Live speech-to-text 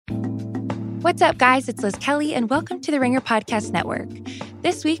What's up, guys? It's Liz Kelly, and welcome to the Ringer Podcast Network.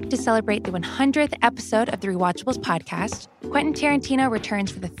 This week, to celebrate the 100th episode of the Rewatchables podcast, Quentin Tarantino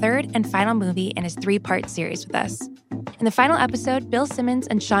returns for the third and final movie in his three-part series with us. In the final episode, Bill Simmons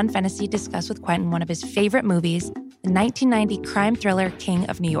and Sean Fennessy discuss with Quentin one of his favorite movies, the 1990 crime thriller King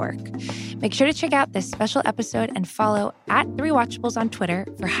of New York. Make sure to check out this special episode and follow @The Rewatchables on Twitter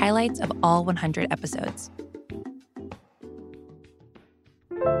for highlights of all 100 episodes.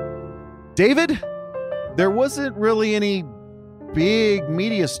 David, there wasn't really any big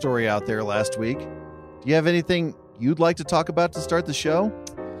media story out there last week. Do you have anything you'd like to talk about to start the show?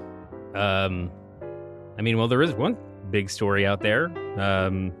 Well, there is one big story out there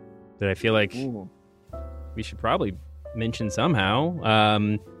that I feel like we should probably mention somehow.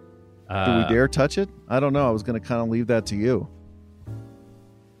 Do we dare touch it? I don't know. I was going to kind of leave that to you.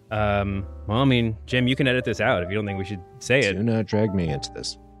 Jim, you can edit this out if you don't think we should say it. Do not drag me into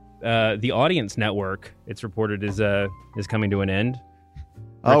this. The Audience Network, it's reported, is coming to an end.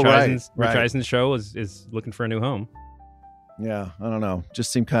 Oh, Rich right. Eisen's show is looking for a new home. Yeah, I don't know.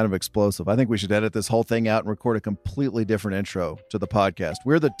 Just seemed kind of explosive. I think we should edit this whole thing out and record a completely different intro to the podcast.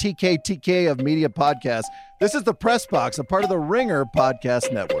 We're the TKTK of media podcasts. This is the Press Box, a part of the Ringer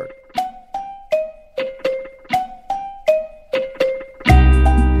Podcast Network.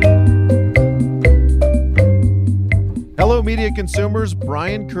 Hello, media consumers.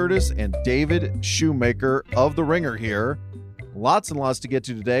 Brian Curtis and David Shoemaker of The Ringer here. Lots and lots to get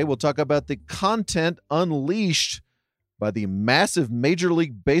to today. We'll talk about the content unleashed by the massive Major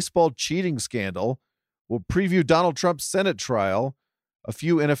League Baseball cheating scandal. We'll preview Donald Trump's Senate trial, a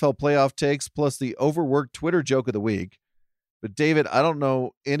few NFL playoff takes, plus the overworked Twitter joke of the week. But David, I don't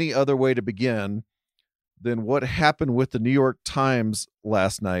know any other way to begin than what happened with the New York Times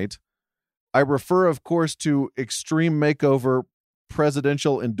last night. I refer, of course, to Extreme Makeover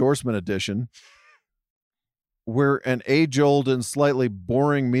Presidential Endorsement Edition, where an age-old and slightly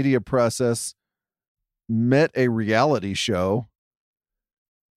boring media process met a reality show.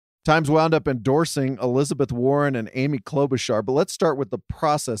 Times wound up endorsing Elizabeth Warren and Amy Klobuchar, but let's start with the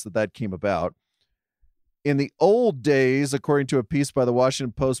process that came about. In the old days, according to a piece by the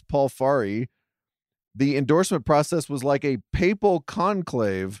Washington Post, Paul Farhi, the endorsement process was like a papal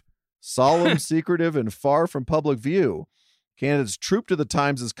conclave, solemn, secretive, and far from public view. Candidates trooped to the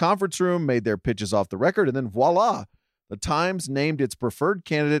Times' conference room, made their pitches off the record, and then voila, the Times named its preferred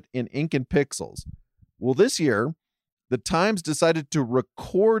candidate in ink and pixels. Well, this year, the Times decided to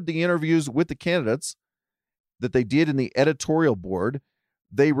record the interviews with the candidates that they did in the editorial board.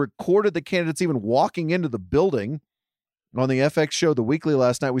 They recorded the candidates even walking into the building. On the FX show The Weekly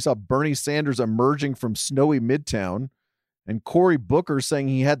last night, we saw Bernie Sanders emerging from snowy Midtown and Cory Booker saying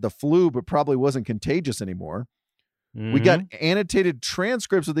he had the flu but probably wasn't contagious anymore. Mm-hmm. We got annotated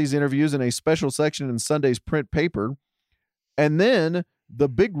transcripts of these interviews in a special section in Sunday's print paper. And then the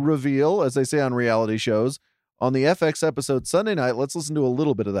big reveal, as they say on reality shows, on the FX episode Sunday night. Let's listen to a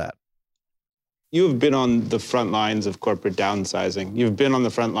little bit of that. You have been on the front lines of corporate downsizing. You've been on the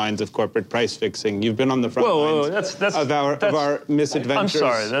front lines of corporate price fixing. You've been on the front lines of our misadventures.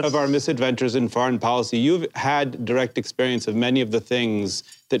 I'm sorry, of our misadventures in foreign policy. You've had direct experience of many of the things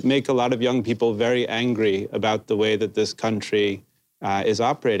that make a lot of young people very angry about the way that this country is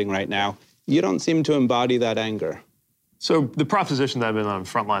operating right now. You don't seem to embody that anger. So the proposition that I've been on the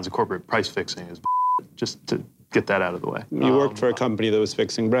front lines of corporate price fixing is just to get that out of the way. You worked for a company that was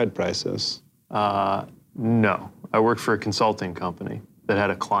fixing bread prices. No, I worked for a consulting company that had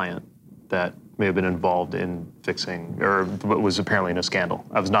a client that may have been involved in fixing, or was apparently in a scandal.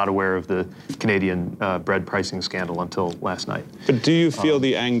 I was not aware of the Canadian bread pricing scandal until last night. But do you feel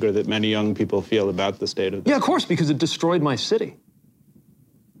the anger that many young people feel about the state of this? Yeah, of course, because it destroyed my city.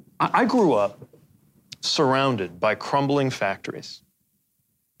 I grew up surrounded by crumbling factories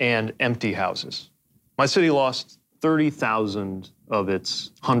and empty houses. My city lost 30,000 of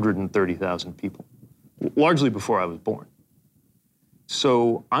its 130,000 people, largely before I was born.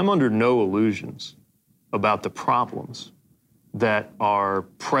 So I'm under no illusions about the problems that are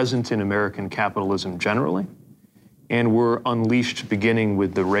present in American capitalism generally, and were unleashed beginning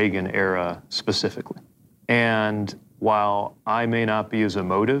with the Reagan era specifically. And while I may not be as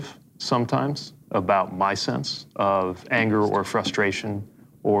emotive sometimes about my sense of anger or frustration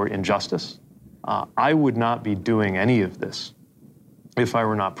or injustice, I would not be doing any of this if I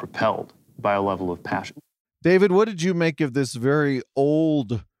were not propelled by a level of passion. David, what did you make of this very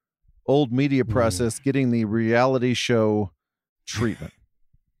old media process getting the reality show treatment?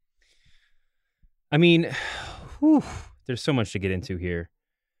 I mean, there's so much to get into here.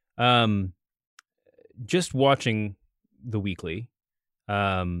 Just watching The Weekly,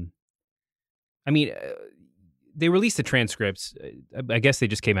 I mean, they released the transcripts. I guess they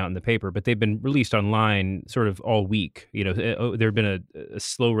just came out in the paper, but they've been released online sort of all week. There had been a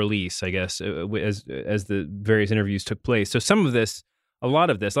slow release, I guess, as the various interviews took place. So some of this, a lot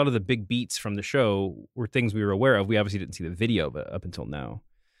of the big beats from the show were things we were aware of. We obviously didn't see the video, but up until now.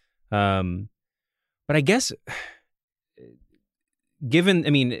 But I guess,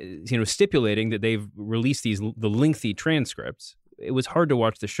 stipulating that they've released the lengthy transcripts, it was hard to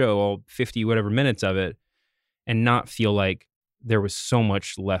watch the show, all 50 whatever minutes of it, and not feel like there was so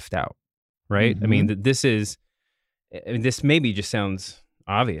much left out, right? Mm-hmm. I mean, this maybe just sounds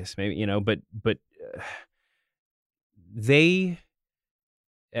obvious, maybe, but they,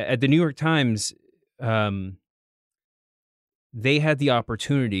 at the New York Times, they had the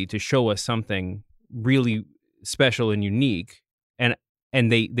opportunity to show us something really special and unique,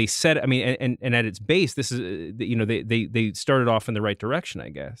 and they said, I mean, and at its base, this is, they started off in the right direction, I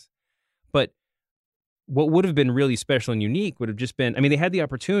guess, but what would have been really special and unique would have just been, I mean, they had the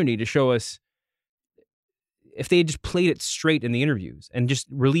opportunity to show us, if they had just played it straight in the interviews and just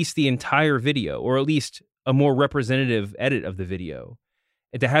released the entire video, or at least a more representative edit of the video,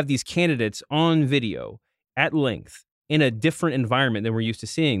 and to have these candidates on video at length in a different environment than we're used to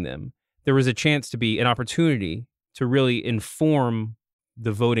seeing them, there was a chance to be an opportunity to really inform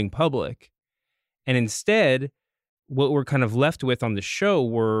the voting public. And instead, what we're kind of left with on the show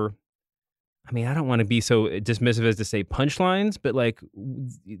were, I mean, I don't want to be so dismissive as to say punchlines, but like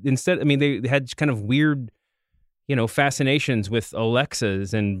instead, I mean, they had kind of weird, fascinations with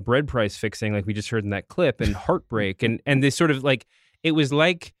Alexas and bread price fixing, like we just heard in that clip, and heartbreak, and they sort of like, it was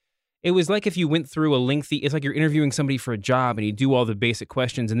like if you went through it's like you're interviewing somebody for a job and you do all the basic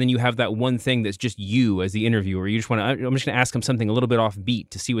questions, and then you have that one thing that's just you as the interviewer. You just I'm just going to ask them something a little bit off beat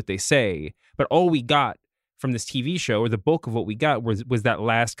to see what they say. But all we got from this TV show, or the bulk of what we got, was that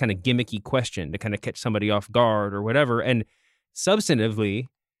last kind of gimmicky question to kind of catch somebody off guard or whatever. And substantively,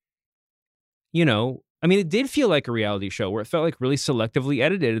 I mean, it did feel like a reality show where it felt like really selectively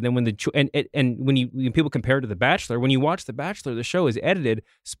edited. And then when people compare it to The Bachelor, when you watch The Bachelor, the show is edited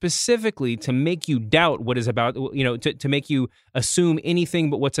specifically to make you doubt what is about, to make you assume anything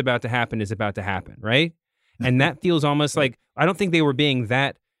but what's about to happen is about to happen, right? And that feels almost like, I don't think they were being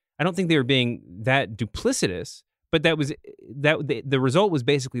that duplicitous, but the result was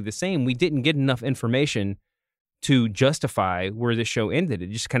basically the same. We didn't get enough information to justify where the show ended.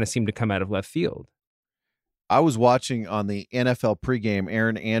 It just kind of seemed to come out of left field. I was watching on the NFL pregame,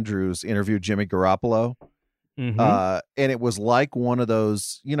 Aaron Andrews interviewed Jimmy Garoppolo. Mm-hmm. And it was like one of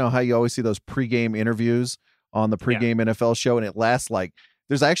those, how you always see those pregame interviews on the pregame NFL show, and it lasts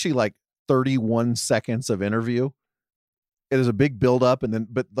there's actually 31 seconds of interview. It is a big build-up,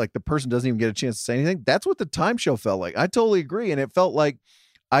 but the person doesn't even get a chance to say anything. That's what the Time show felt like. I totally agree, and it felt like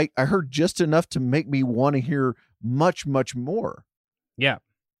I heard just enough to make me want to hear much, much more. Yeah.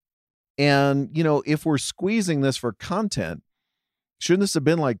 And, if we're squeezing this for content, shouldn't this have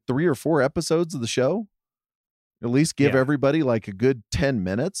been 3 or 4 episodes of the show? At least give everybody a good 10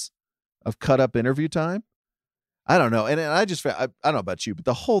 minutes of cut up interview time. I don't know. And I just, I don't know about you, but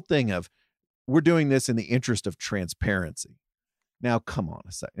the whole thing of we're doing this in the interest of transparency. Now, come on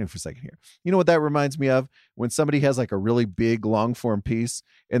for a second here. You know what that reminds me of? When somebody has a really big long form piece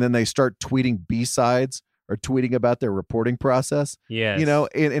and then they start tweeting B-sides or tweeting about their reporting process. Yes.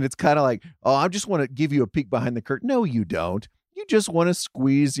 And it's kind of like, oh, I just want to give you a peek behind the curtain. No, you don't. You just want to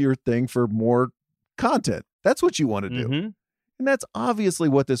squeeze your thing for more content. That's what you want to do. Mm-hmm. And that's obviously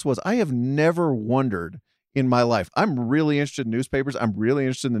what this was. I have never wondered in my life. I'm really interested in newspapers. I'm really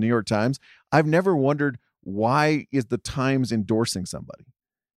interested in the New York Times. I've never wondered, why is the Times endorsing somebody?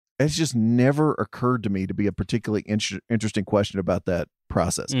 It's just never occurred to me to be a particularly interesting question about that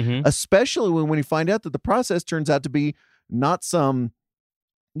process, especially when you find out that the process turns out to be not some,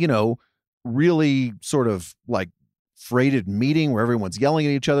 really sort of freighted meeting where everyone's yelling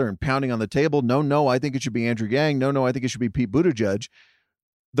at each other and pounding on the table. No, I think it should be Andrew Yang. No, I think it should be Pete Buttigieg.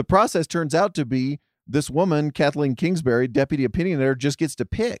 The process turns out to be this woman, Kathleen Kingsbury, deputy opinion editor, just gets to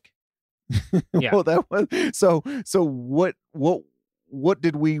pick. Yeah. Well, that was so what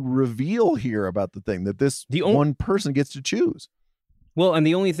did we reveal here about the thing that one person gets to choose? Well, and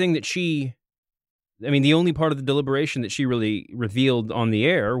the only thing that the only part of the deliberation that she really revealed on the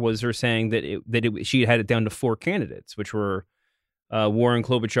air was her saying that she had it down to 4 candidates, which were Warren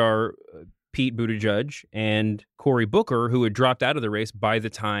Klobuchar, Pete Buttigieg, and Cory Booker, who had dropped out of the race by the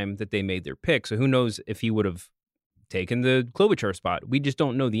time that they made their pick. So who knows if he would have taken the Klobuchar spot. We just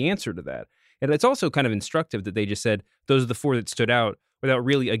don't know the answer to that. And it's also kind of instructive that they just said those are the 4 that stood out without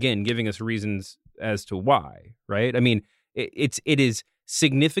really, again, giving us reasons as to why, right? I mean, it is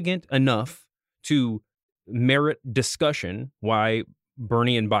significant enough to merit discussion why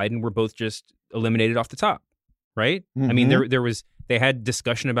Bernie and Biden were both just eliminated off the top, right? I mean, they had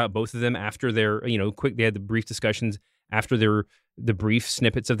discussion about both of them after their, they had the brief discussions after the brief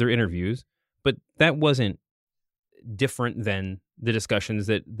snippets of their interviews, but that wasn't different than the discussions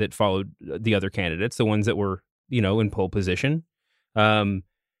that followed the other candidates, the ones that were, in pole position. And,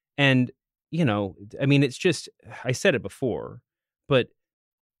 I mean, it's just, I said it before, but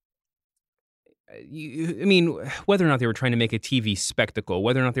whether or not they were trying to make a TV spectacle,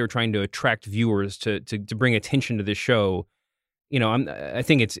 whether or not they were trying to attract viewers to bring attention to this show, I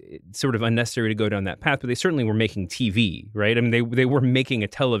think it's sort of unnecessary to go down that path, but they certainly were making TV, right? I mean, they were making a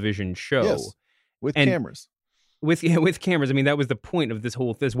television show. Yes, with cameras. With cameras. I mean, that was the point of this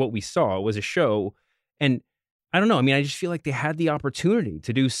what we saw was a show. And I don't know. I mean, I just feel like they had the opportunity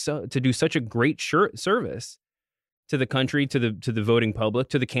to do such a great service to the country, to the voting public,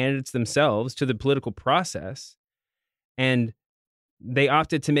 to the candidates themselves, to the political process. And they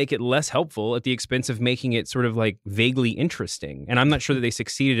opted to make it less helpful at the expense of making it sort of like vaguely interesting. And I'm not sure that they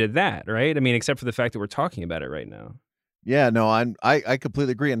succeeded at that, right? I mean, except for the fact that we're talking about it right now. Yeah, no, I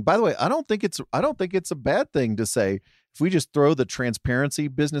completely agree. And by the way, I don't think it's a bad thing to say, if we just throw the transparency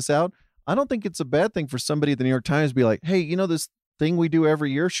business out, I don't think it's a bad thing for somebody at the New York Times to be like, hey, this thing we do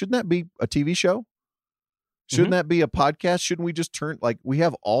every year, shouldn't that be a TV show? Shouldn't that be a podcast? Shouldn't we just we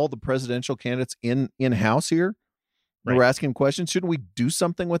have all the presidential candidates in-house here? Right. We're asking questions. Shouldn't we do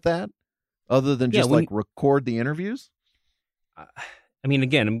something with that other than just record the interviews? I mean,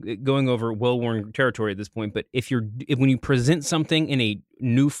 again, I'm going over well-worn territory at this point, but when you present something in a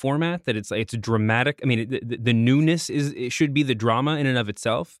new format that it's dramatic, I mean, the newness it should be the drama in and of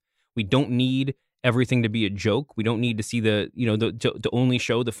itself. We don't need everything to be a joke. We don't need to see to only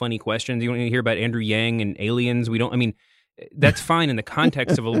show the funny questions. You don't need to hear about Andrew Yang and aliens. That's fine in the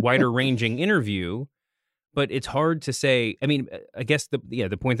context of a wider ranging interview, but it's hard to say. I mean, I guess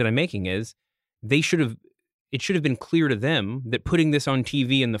the point that I'm making is it should have been clear to them that putting this on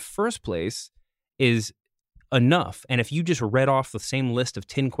TV in the first place is enough. And if you just read off the same list of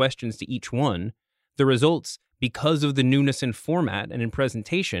 10 questions to each one, the results, because of the newness in format and in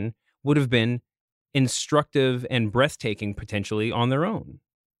presentation, would have been instructive and breathtaking potentially on their own.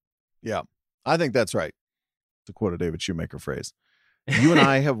 Yeah, I think that's right. To quote a David Shoemaker phrase. You and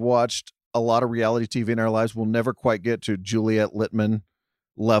I have watched a lot of reality TV in our lives. We'll never quite get to Juliet Littman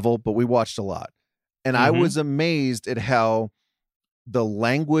level, but we watched a lot. And I was amazed at how the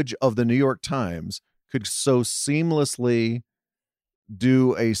language of the New York Times could so seamlessly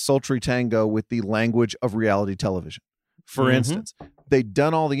do a sultry tango with the language of reality television. For instance, they'd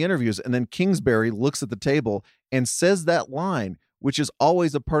done all the interviews, and then Kingsbury looks at the table and says that line, which is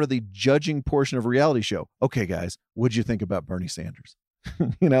always a part of the judging portion of a reality show. Okay, guys, what'd you think about Bernie Sanders?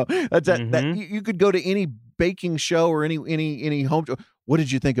 That you could go to any baking show or any home show. What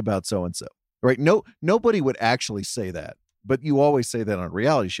did you think about so-and-so? Right? Nobody would actually say that, but you always say that on a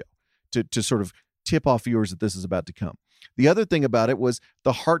reality show to sort of tip off viewers that this is about to come. The other thing about it was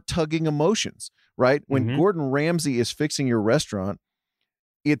the heart-tugging emotions, right? When Gordon Ramsay is fixing your restaurant,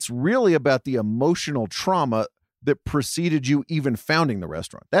 it's really about the emotional trauma that preceded you even founding the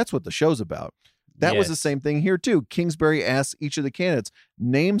restaurant. That's what the show's about. That was the same thing here, too. Kingsbury asks each of the candidates,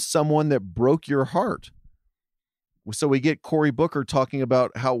 name someone that broke your heart. So we get Cory Booker talking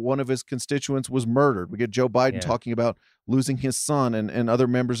about how one of his constituents was murdered. We get Joe Biden talking about losing his son and other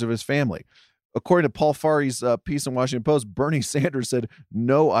members of his family. According to Paul Farhi's piece in Washington Post, Bernie Sanders said,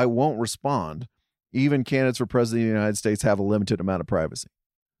 no, I won't respond. Even candidates for president of the United States have a limited amount of privacy.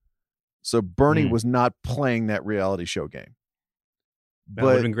 So Bernie was not playing that reality show game. That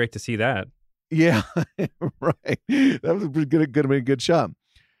would have been great to see that. Yeah, right. That was going to be a good shot.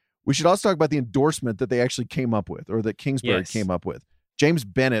 We should also talk about the endorsement that they actually came up with, or that Kingsbury came up with. James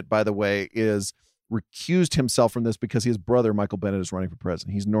Bennett, by the way, is recused himself from this because his brother, Michael Bennett, is running for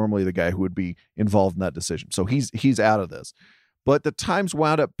president. He's normally the guy who would be involved in that decision. So he's out of this. But the Times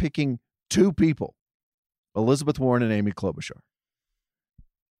wound up picking two people, Elizabeth Warren and Amy Klobuchar.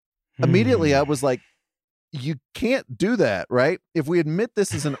 Immediately, I was like, you can't do that, right? If we admit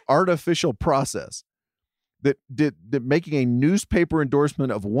this is an artificial process, that making a newspaper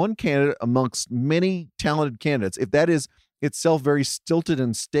endorsement of one candidate amongst many talented candidates, if that is itself very stilted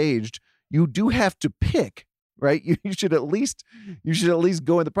and staged, you do have to pick, right? You should at least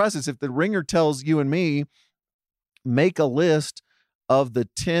go in the process. If the Ringer tells you and me, make a list of the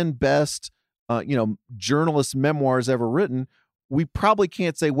 10 best, journalist memoirs ever written, we probably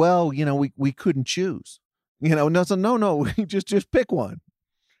can't say, well, we couldn't choose. No, just pick one.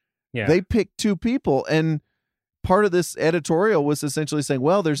 Yeah. They picked two people, and part of this editorial was essentially saying,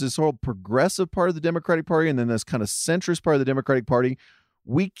 well, there's this whole progressive part of the Democratic Party and then this kind of centrist part of the Democratic Party.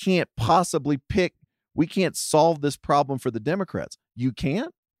 We can't possibly we can't solve this problem for the Democrats. You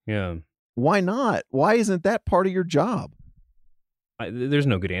can't? Yeah. Why not? Why isn't that part of your job? There's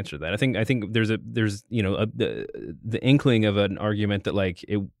no good answer to that. I think there's the inkling of an argument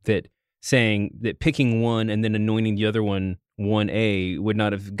that that saying that picking one and then anointing the other one 1A would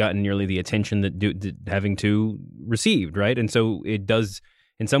not have gotten nearly the attention that having two received, right? And so it does,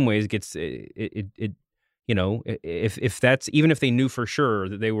 in some ways, gets it. If that's, even if they knew for sure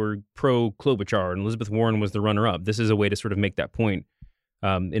that they were pro Klobuchar and Elizabeth Warren was the runner-up, this is a way to sort of make that point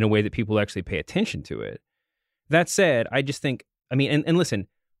in a way that people actually pay attention to it. That said, I just think, and listen,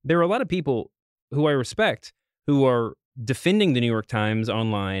 there are a lot of people who I respect who are defending the New York Times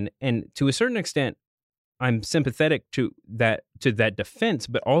online, and to a certain extent, I'm sympathetic to that defense.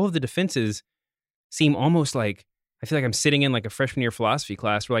 But all of the defenses seem almost like, I feel like I'm sitting in like a freshman year philosophy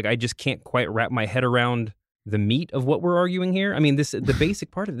class where I just can't quite wrap my head around the meat of what we're arguing here. The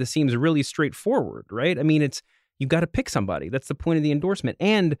basic part of this seems really straightforward, right? You've got to pick somebody. That's the point of the endorsement.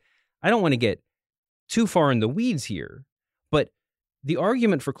 And I don't want to get too far in the weeds here, but the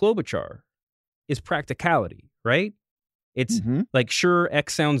argument for Klobuchar is practicality, right? It's sure,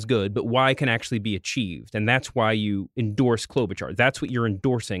 X sounds good, but Y can actually be achieved. And that's why you endorse Klobuchar. That's what you're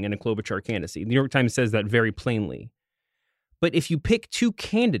endorsing in a Klobuchar candidacy. The New York Times says that very plainly. But if you pick two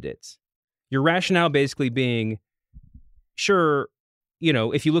candidates, your rationale basically being, sure,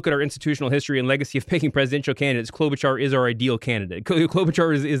 if you look at our institutional history and legacy of picking presidential candidates, Klobuchar is our ideal candidate.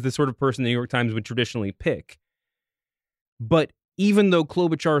 Klobuchar is the sort of person the New York Times would traditionally pick. But even though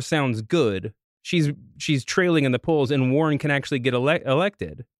Klobuchar sounds good, she's trailing in the polls, and Warren can actually get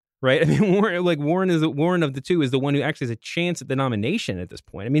elected, right? Warren of the two is the one who actually has a chance at the nomination at this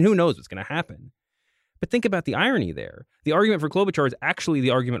point. Who knows what's going to happen? But think about the irony there. The argument for Klobuchar is actually the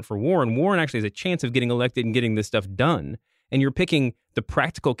argument for Warren. Warren actually has a chance of getting elected and getting this stuff done. And you're picking the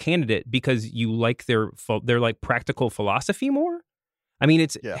practical candidate because you like their practical philosophy more.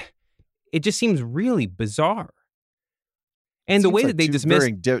 It just seems really bizarre. And the way that they dismiss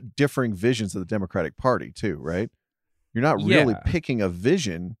differing visions of the Democratic Party too, right? You're not really picking a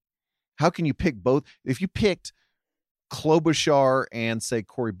vision. How can you pick both? If you picked Klobuchar and say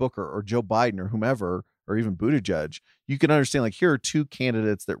Cory Booker or Joe Biden or whomever, or even Buttigieg, you can understand here are two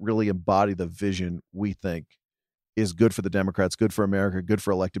candidates that really embody the vision we think is good for the Democrats, good for America, good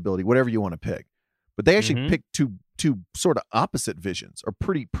for electability, whatever you want to pick. But they actually picked two sort of opposite visions, or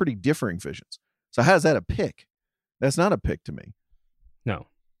pretty differing visions. So how is that a pick? That's not a pick to me. No,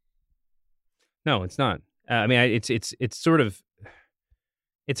 it's not. It's sort of,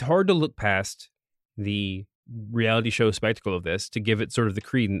 it's hard to look past the reality show spectacle of this to give it sort of the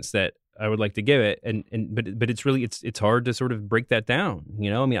credence that I would like to give it. But it's really, it's hard to sort of break that down.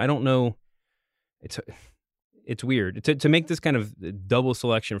 I don't know. It's weird to make this kind of double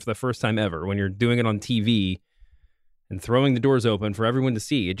selection for the first time ever when you're doing it on TV and throwing the doors open for everyone to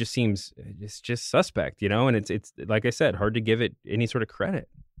see. It just seems, it's just suspect, and it's like I said, hard to give it any sort of credit.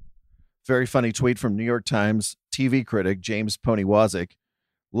 Very funny tweet from New York Times TV critic James Ponywazik.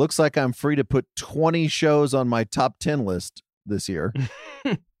 Looks like I'm free to put 20 shows on my top 10 list this year.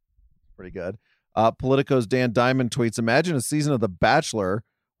 Pretty good. Politico's Dan Diamond tweets, imagine a season of The Bachelor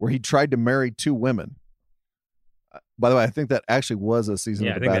where he tried to marry two women. By the way, I think that actually was a season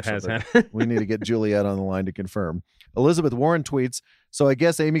of The Bachelor. We need to get Juliet on the line to confirm. Elizabeth Warren tweets, so I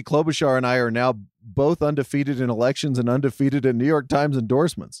guess Amy Klobuchar and I are now both undefeated in elections and undefeated in New York Times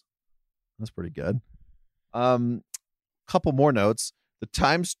endorsements. That's pretty good. Couple more notes. The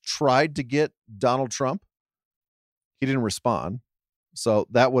Times tried to get Donald Trump. He didn't respond. So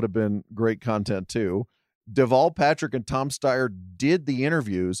that would have been great content too. Deval Patrick and Tom Steyer did the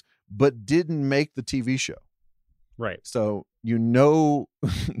interviews, but didn't make the TV show. Right. So you're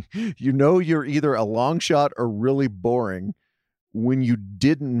either a long shot or really boring when you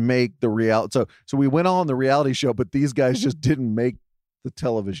didn't make the reality. So we went on the reality show, but these guys just didn't make the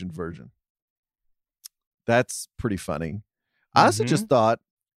television version. That's pretty funny. I also just thought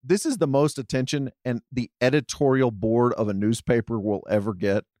this is the most attention and the editorial board of a newspaper will ever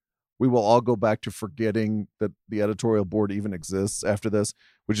get. We will all go back to forgetting that the editorial board even exists after this,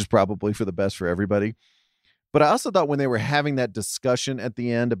 which is probably for the best for everybody. But I also thought when they were having that discussion at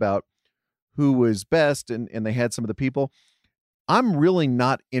the end about who was best and they had some of the people, I'm really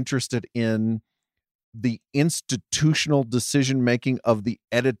not interested in the institutional decision-making of the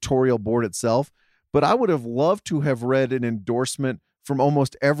editorial board itself, but I would have loved to have read an endorsement from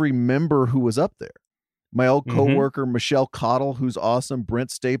almost every member who was up there. My old coworker, Michelle Cottle, who's awesome,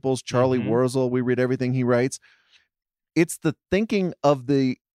 Brent Staples, Charlie Wurzel, we read everything he writes. it's the thinking of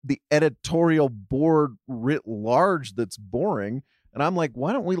the editorial board writ large that's boring. And I'm like,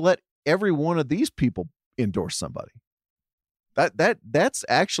 why don't we let every one of these people endorse somebody? That's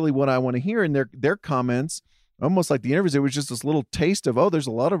actually what I want to hear in their comments. Almost like the interviews, it was just this little taste of, there's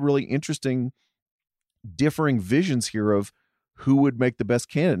a lot of really interesting differing visions here of who would make the best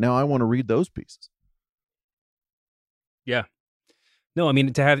candidate. Now I want to read those pieces. Yeah. No, I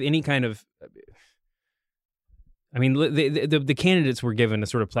mean, to have any kind of, I mean, the candidates were given a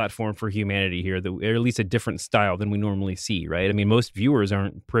sort of platform for humanity here, or at least a different style than we normally see, right? I mean, most viewers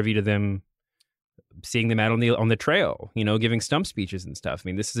aren't privy to them seeing them out on the trail, giving stump speeches and stuff. I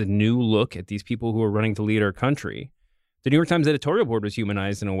mean, this is a new look at these people who are running to lead our country. The New York Times editorial board was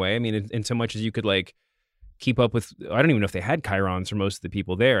humanized in a way. I mean, in so much as you could keep up with, I don't even know if they had chyrons for most of the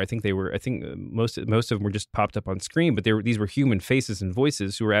people there. I think most of them were just popped up on screen, but these were human faces and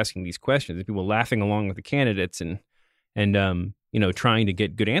voices who were asking these questions, and people laughing along with the candidates and trying to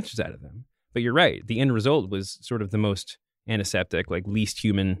get good answers out of them. But you're right. The end result was sort of the most antiseptic, least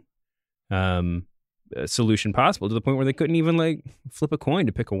human solution possible, to the point where they couldn't even flip a coin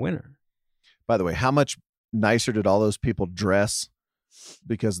to pick a winner. By the way, how much nicer did all those people dress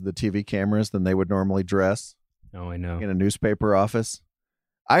because of the TV cameras than they would normally dress? Oh, I know. In a newspaper office.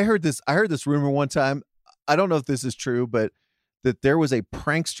 I heard this rumor one time. I don't know if this is true, but that there was a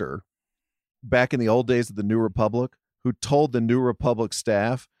prankster back in the old days of the New Republic who told the New Republic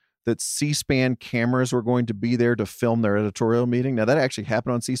staff that C-SPAN cameras were going to be there to film their editorial meeting. Now, that actually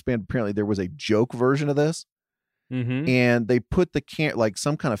happened on C-SPAN. Apparently, there was a joke version of this. Mm-hmm. And they put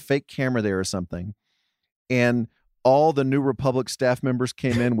some kind of fake camera there or something. And all the New Republic staff members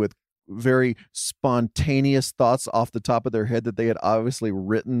came in with very spontaneous thoughts off the top of their head that they had obviously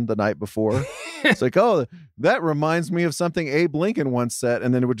written the night before. It's like, that reminds me of something Abe Lincoln once said.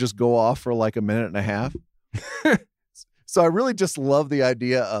 And then it would just go off for a minute and a half. So I really just love the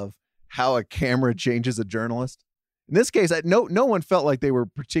idea of how a camera changes a journalist. In this case, no one felt like they were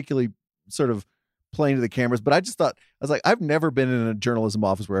particularly sort of playing to the cameras, but I just thought, I was like, I've never been in a journalism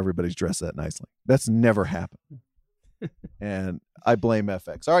office where everybody's dressed that nicely. That's never happened. And I blame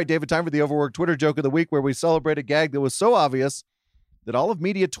FX. All right, David, time for the overworked Twitter joke of the week, where we celebrate a gag that was so obvious that all of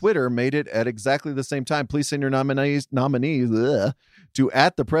media Twitter made it at exactly the same time. Please send your nominees to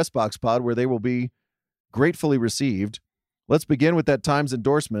 @thepressboxpod, where they will be gratefully received. Let's begin with that Times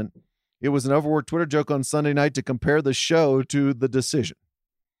endorsement. It was an overworked Twitter joke on Sunday night to compare the show to The Decision.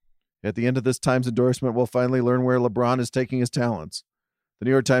 At the end of this Times endorsement, we'll finally learn where LeBron is taking his talents. The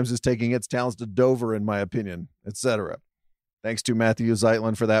New York Times is taking its talents to Dover, in my opinion, etc. Thanks to Matthew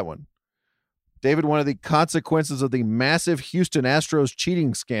Zeitlin for that one. David, one of the consequences of the massive Houston Astros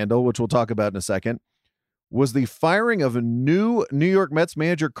cheating scandal, which we'll talk about in a second, was the firing of a new New York Mets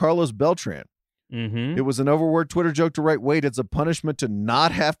manager, Carlos Beltran. Mm-hmm. It was an overworked Twitter joke to write, wait, it's a punishment to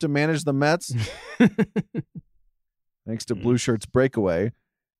not have to manage the Mets? Thanks to Blue Shirts Breakaway.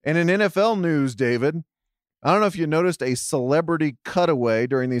 And in NFL news, David, I don't know if you noticed a celebrity cutaway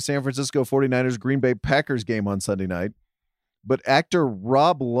during the San Francisco 49ers Green Bay Packers game on Sunday night, but actor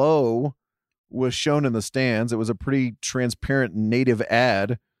Rob Lowe was shown in the stands. It was a pretty transparent native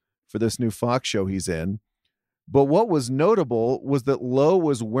ad for this new Fox show he's in. But what was notable was that Lowe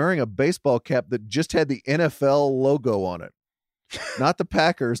was wearing a baseball cap that just had the NFL logo on it. Not the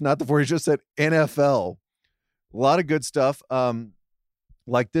Packers, not the 49ers, just said NFL. A lot of good stuff.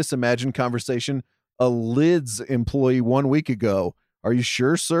 Like this imagined conversation. A Lids employee 1 week ago. Are you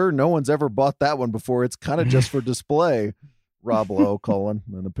sure, sir? No one's ever bought that one before. It's kind of just for display. Rob Lowe, Colin,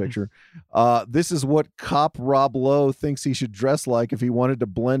 in the picture. This is what cop Rob Lowe thinks he should dress like if he wanted to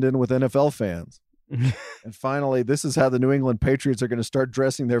blend in with NFL fans. And finally, this is how the New England Patriots are going to start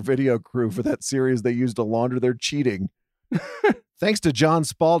dressing their video crew for that series they used to launder their cheating. Thanks to John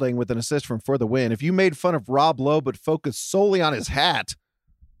Spalding with an assist from For the Win. If you made fun of Rob Lowe but focused solely on his hat,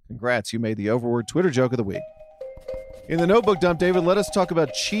 congrats, you made the overworked Twitter joke of the week. In the notebook dump, David, let us talk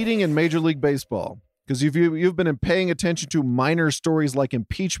about cheating in Major League Baseball. Because you've been paying attention to minor stories like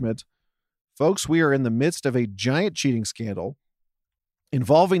impeachment. Folks, we are in the midst of a giant cheating scandal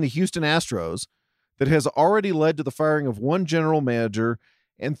involving the Houston Astros that has already led to the firing of one general manager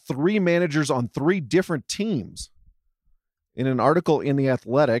and 3 managers on 3 different teams. In an article in The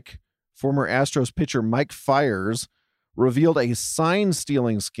Athletic, former Astros pitcher Mike Fiers revealed a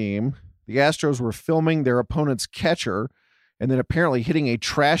sign-stealing scheme. The Astros were filming their opponent's catcher and then apparently hitting a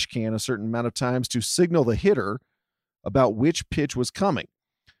trash can a certain amount of times to signal the hitter about which pitch was coming.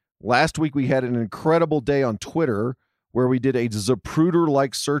 Last week, we had an incredible day on Twitter where we did a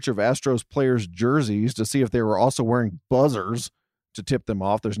Zapruder-like search of Astros players' jerseys to see if they were also wearing buzzers to tip them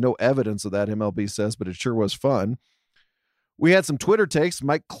off. There's no evidence of that, MLB says, but it sure was fun. We had some Twitter takes.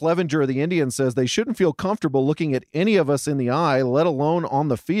 Mike Clevenger of the Indians says they shouldn't feel comfortable looking at any of us in the eye, let alone on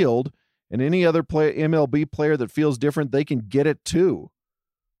the field. And any other MLB player that feels different, they can get it too.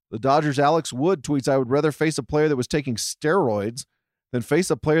 The Dodgers' Alex Wood tweets, I would rather face a player that was taking steroids than face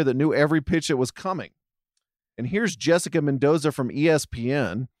a player that knew every pitch that was coming. And here's Jessica Mendoza from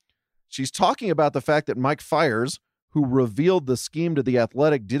ESPN. She's talking about the fact that Mike Fiers, who revealed the scheme to The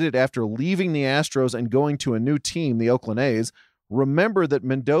Athletic, did it after leaving the Astros and going to a new team, the Oakland A's. Remember that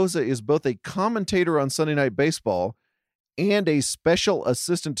Mendoza is both a commentator on Sunday Night Baseball and a special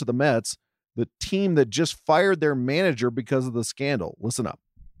assistant to the Mets, the team that just fired their manager because of the scandal. Listen up.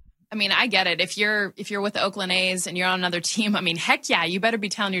 I mean, I get it. If you're with the Oakland A's and you're on another team, I mean, heck yeah, you better be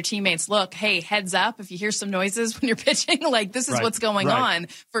telling your teammates, look, hey, heads up, if you hear some noises when you're pitching, like this is what's going on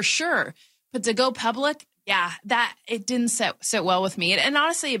for sure. But to go public, yeah, that it didn't sit well with me. And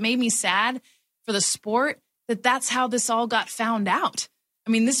honestly, it made me sad for the sport that that's how this all got found out. I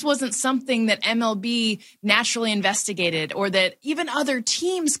mean, this wasn't something that MLB naturally investigated or that even other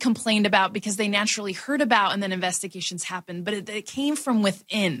teams complained about because they naturally heard about and then investigations happened, but it came from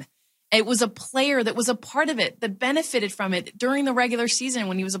within. It was a player that was a part of it, that benefited from it during the regular season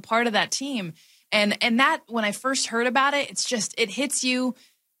when he was a part of that team. And that, when I first heard about it, it hits you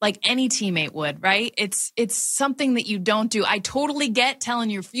like any teammate would, right? It's something that you don't do. I totally get telling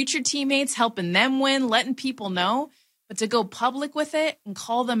your future teammates, helping them win, letting people know, but to go public with it and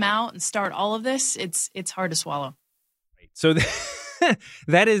call them out and start all of this, it's hard to swallow. So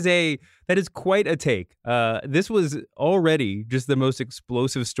that is quite a take. This was already just the most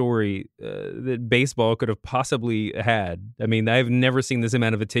explosive story that baseball could have possibly had. I mean, I've never seen this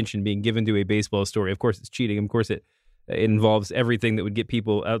amount of attention being given to a baseball story. Of course, it's cheating. Of course, it involves everything that would get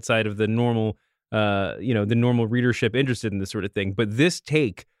people outside of the normal, the normal readership interested in this sort of thing. But this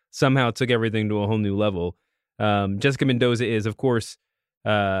take somehow took everything to a whole new level. Jessica Mendoza is, of course,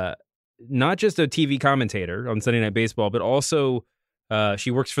 not just a TV commentator on Sunday Night Baseball, but also she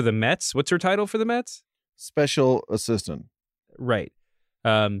works for the Mets. What's her title for the Mets? Special assistant. Right.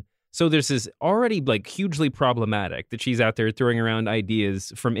 So there's this already like hugely problematic that she's out there throwing around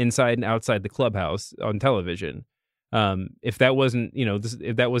ideas from inside and outside the clubhouse on television. If that wasn't,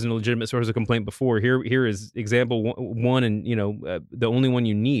 if that wasn't a legitimate source of complaint before, here is example one, and the only one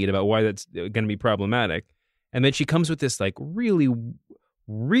you need about why that's going to be problematic. And then she comes with this like really,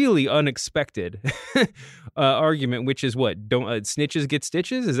 really unexpected argument, which is what? Don't snitches get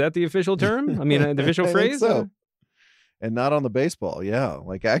stitches? Is that the official term? I mean, the official phrase? So. And not on the baseball, yeah,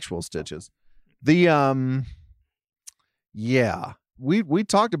 like actual stitches. The we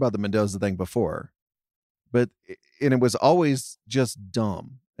talked about the Mendoza thing before, but it was always just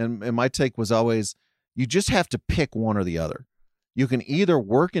dumb. And my take was always, you just have to pick one or the other. You can either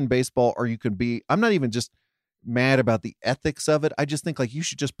work in baseball or you can be. I'm not even just mad about the ethics of it. I just think like you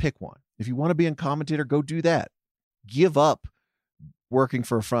should just pick one. If you want to be a commentator, go do that. Give up working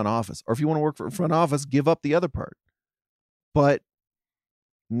for a front office, or if you want to work for a front office, give up the other part. But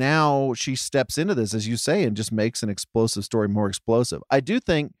now she steps into this, as you say, and just makes an explosive story more explosive. I do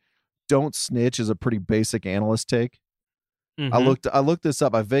think don't snitch is a pretty basic analyst take. Mm-hmm. I looked this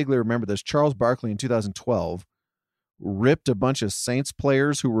up. I vaguely remember this. Charles Barkley in 2012 ripped a bunch of Saints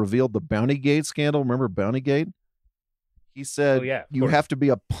players who revealed the Bountygate scandal. Remember Bountygate? He said, you have to be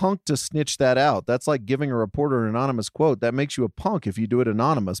a punk to snitch that out. That's like giving a reporter an anonymous quote. That makes you a punk if you do it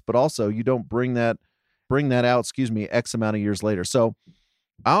anonymous, but also you don't bring that out, X amount of years later. So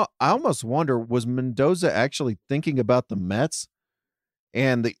I almost wonder, was Mendoza actually thinking about the Mets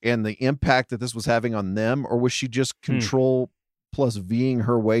and the impact that this was having on them, or was she just control plus Ving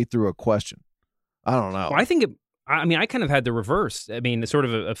her way through a question? I don't know. Well, I kind of had the reverse. I mean, sort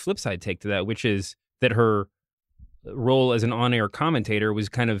of a flip side take to that, which is that her role as an on-air commentator was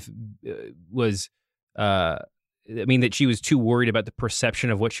kind of that she was too worried about the perception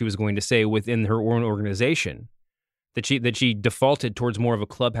of what she was going to say within her own organization, that she defaulted towards more of a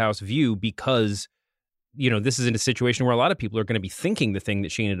clubhouse view because, this is in a situation where a lot of people are going to be thinking the thing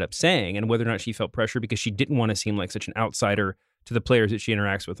that she ended up saying, and whether or not she felt pressure because she didn't want to seem like such an outsider to the players that she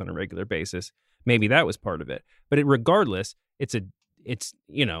interacts with on a regular basis. Maybe that was part of it. But regardless, this is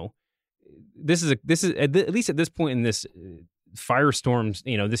at least at this point in this firestorm,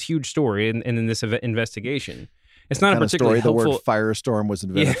 this huge story and in this investigation. It's not a particularly helpful. The word firestorm was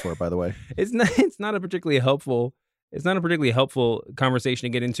invented for, by the way. It's not a particularly helpful. It's not a particularly helpful conversation to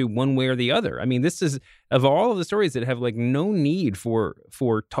get into one way or the other. I mean, this is, of all of the stories that have like no need for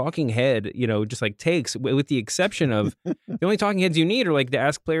talking head, just like takes, with the exception of the only talking heads you need are like to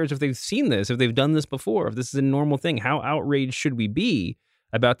ask players if they've seen this, if they've done this before, if this is a normal thing. How outraged should we be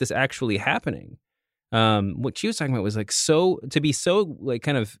about this actually happening? what she was talking about was like to be so like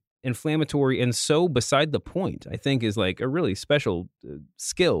kind of inflammatory and so beside the point, I think is like a really special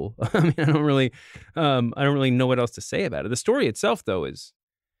skill. I mean, I don't really know what else to say about it. The story itself, though, is,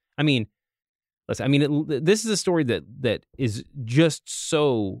 I mean, listen, I mean, this is a story that is just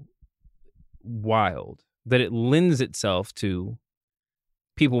so wild that it lends itself to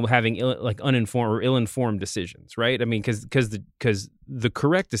people having uninformed or ill-informed decisions, right? I mean, because the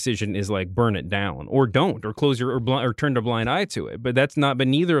correct decision is like burn it down or don't or close your or turn a blind eye to it. But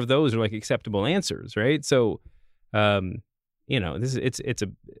neither of those are like acceptable answers, right? So, this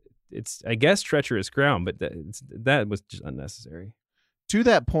it's I guess treacherous ground, but that was just unnecessary. To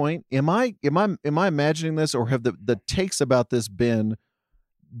that point, am I imagining this, or have the takes about this been,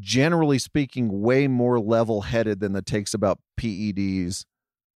 generally speaking, way more level-headed than the takes about PEDs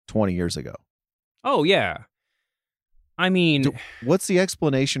 20 years ago? Oh, yeah. I mean, what's the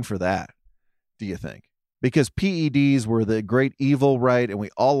explanation for that, do you think? Because PEDs were the great evil, right? And we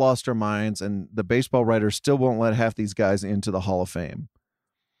all lost our minds, and the baseball writers still won't let half these guys into the Hall of Fame.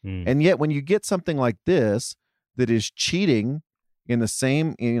 And yet when you get something like this that is cheating in the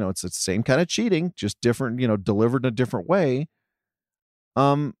same, it's the same kind of cheating, just different, delivered in a different way.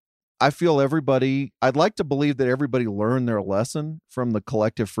 I feel I'd like to believe that everybody learned their lesson from the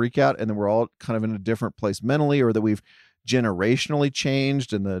collective freakout, and then we're all kind of in a different place mentally, or that we've generationally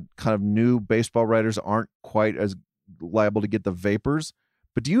changed and the kind of new baseball writers aren't quite as liable to get the vapors.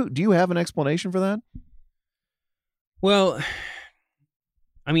 But do you have an explanation for that? Well,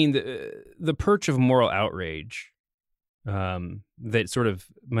 I mean, the perch of moral outrage that sort of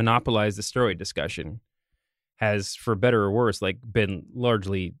monopolized the steroid discussion has, for better or worse, like been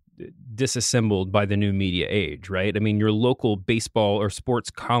largely disassembled by the new media age, right? I mean, your local baseball or sports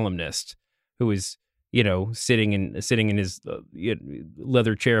columnist who is, sitting in his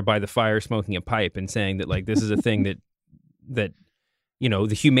leather chair by the fire, smoking a pipe, and saying that like this is a thing that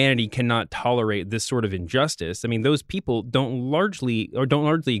the humanity cannot tolerate this sort of injustice. I mean, those people don't largely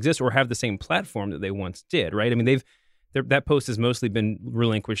exist or have the same platform that they once did, right? I mean, that post has mostly been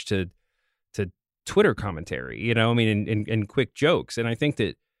relinquished to Twitter commentary, and quick jokes. And I think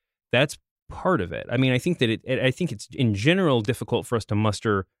that's part of it. I mean, I think that I think it's in general difficult for us to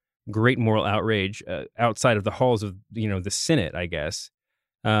muster great moral outrage outside of the halls of, the Senate, I guess.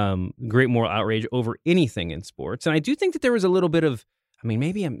 Great moral outrage over anything in sports. And I do think that there was a little bit of, I mean,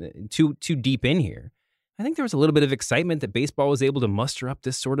 maybe I'm too deep in here. I think there was a little bit of excitement that baseball was able to muster up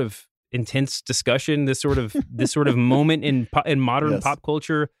this sort of intense discussion, this sort of moment in modern pop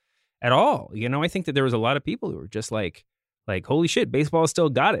culture at all. I think that there was a lot of people who were just like, holy shit, baseball still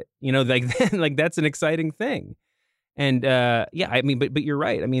got it. Like that's an exciting thing. And I mean, but you're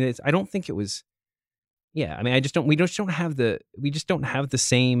right. I mean, I don't think it was. Yeah, I mean, we just don't have the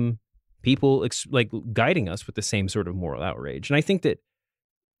same people guiding us with the same sort of moral outrage. And I think that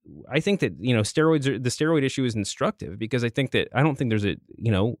the steroid issue is instructive, because I don't think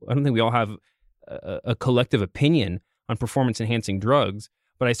we all have a collective opinion on performance enhancing drugs.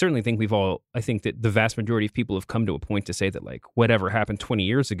 But I certainly think I think that the vast majority of people have come to a point to say that like whatever happened 20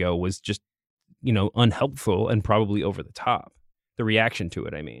 years ago was just, unhelpful and probably over the top. The reaction to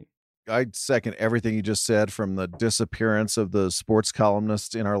it, I mean. I second everything you just said, from the disappearance of the sports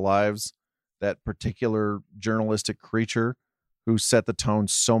columnist in our lives, that particular journalistic creature who set the tone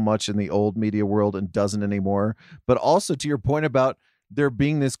so much in the old media world and doesn't anymore. But also to your point about there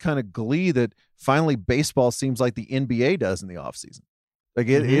being this kind of glee that finally baseball seems like the NBA does in the offseason. Like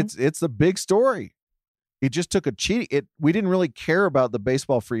it's the big story. It just took a cheat. We didn't really care about the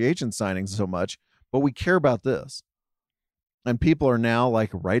baseball free agent signings so much, but we care about this. And people are now like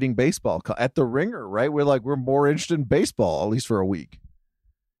writing baseball at the Ringer, right? We're more interested in baseball, at least for a week.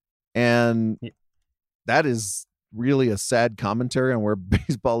 And that is really a sad commentary on where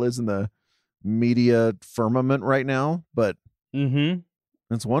baseball is in the media firmament right now. But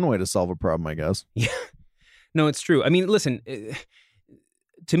that's one way to solve a problem, I guess. Yeah, no, it's true. I mean, listen,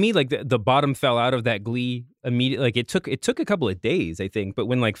 to me, like the bottom fell out of that glee immediately. Like it took a couple of days, I think. But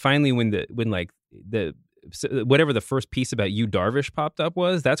when whatever the first piece about Yu Darvish popped up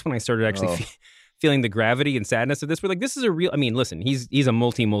was, that's when I started actually feeling the gravity and sadness of this. We're like, this is a real, I mean, listen, he's a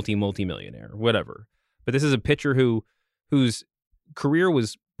multi-millionaire, whatever. But this is a pitcher whose career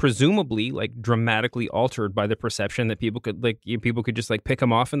was presumably like dramatically altered by the perception that people could just like pick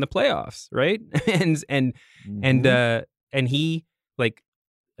him off in the playoffs, right? and he, like,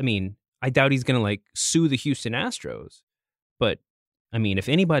 I mean, I doubt he's going to like sue the Houston Astros, but I mean, if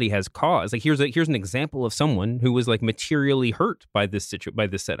anybody has cause, like here's an example of someone who was like materially hurt by this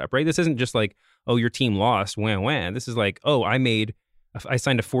setup, right? This isn't just like, oh, your team lost, wah wah. This is like, oh, I made I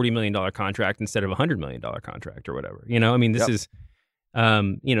signed a $40 million contract instead of a $100 million contract or whatever. You know, I mean, this is,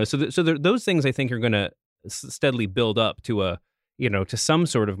 you know, those things I think are going to steadily build up to a, you know, to some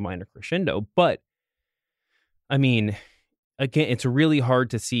sort of minor crescendo. But I mean, again, it's really hard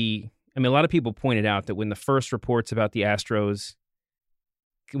to see. I mean, a lot of people pointed out that when the first reports about the Astros,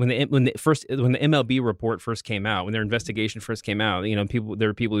 when the MLB report first came out, when their investigation first came out, you know, there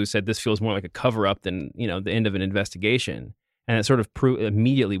were people who said this feels more like a cover up than, you know, the end of an investigation. And it sort of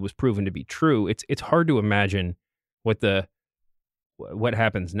immediately was proven to be true. It's hard to imagine what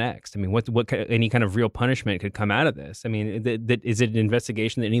happens next. I mean, what any kind of real punishment could come out of this? I mean, is it an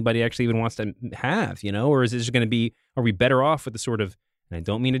investigation that anybody actually even wants to have? You know, or is it just going to be? Are we better off with the sort of? And I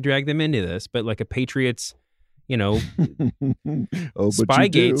don't mean to drag them into this, but like a Patriots, you know,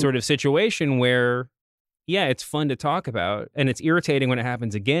 Spygate sort of situation where, yeah, it's fun to talk about, and it's irritating when it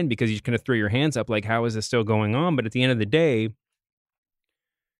happens again because you kind of throw your hands up like, how is this still going on? But at the end of the day,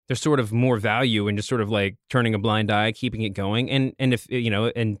 there's sort of more value in just sort of like turning a blind eye, keeping it going, and if you know,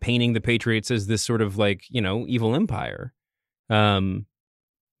 and painting the Patriots as this sort of like, you know, evil empire.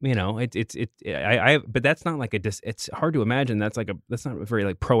 You know, but that's not like it's hard to imagine that's not a very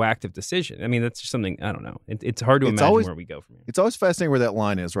like proactive decision. I mean, that's just something, I don't know. It's hard to imagine where we go from here. It's always fascinating where that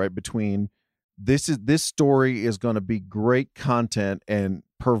line is, right? Between this story is going to be great content and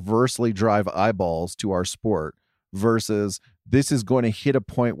perversely drive eyeballs to our sport versus this is going to hit a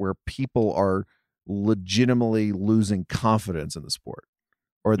point where people are legitimately losing confidence in the sport,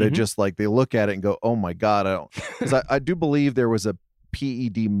 or they just like, they look at it and go, oh my God, because I do believe there was a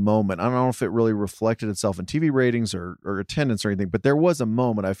PED moment. I don't know if it really reflected itself in TV ratings or attendance or anything, but there was a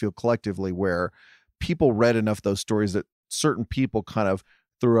moment, I feel collectively, where people read enough of those stories that certain people kind of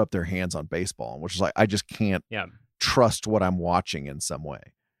threw up their hands on baseball, which is like, I just can't trust what I'm watching in some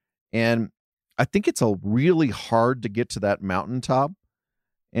way. And I think it's a really hard to get to that mountaintop.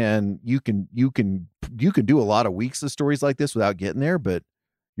 And you can do a lot of weeks of stories like this without getting there, but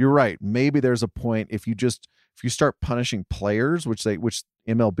you're right. Maybe there's a point if you start punishing players, which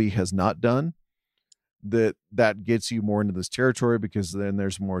MLB has not done, that gets you more into this territory, because then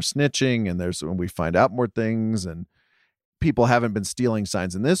there's more snitching and when we find out more things, and people haven't been stealing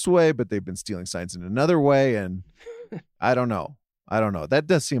signs in this way, but they've been stealing signs in another way. And I don't know. That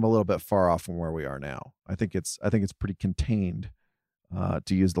does seem a little bit far off from where we are now. I think it's pretty contained,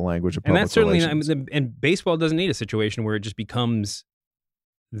 to use the language of public relations. And that's certainly, and baseball doesn't need a situation where it just becomes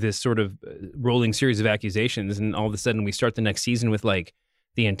this sort of rolling series of accusations, and all of a sudden we start the next season with like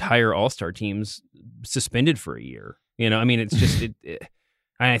the entire all-star teams suspended for a year. You know, I mean, it's just,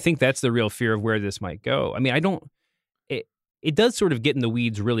 I think that's the real fear of where this might go. I mean, it does sort of get in the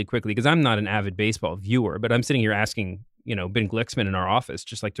weeds really quickly, because I'm not an avid baseball viewer, but I'm sitting here asking, you know, Ben Glicksman in our office,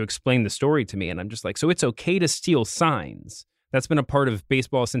 just like to explain the story to me. And I'm just like, so it's okay to steal signs. That's been a part of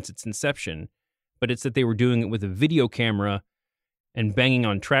baseball since its inception, but it's that they were doing it with a video camera and banging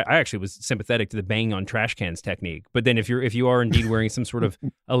on trash. I actually was sympathetic to the banging on trash cans technique. But then if you are indeed wearing some sort of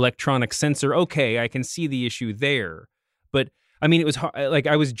electronic sensor, okay, I can see the issue there. But I mean, it was like,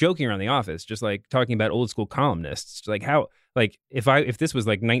 I was joking around the office, just like talking about old school columnists, like how, like if this was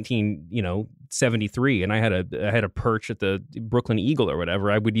like 1973 and I had a perch at the Brooklyn Eagle or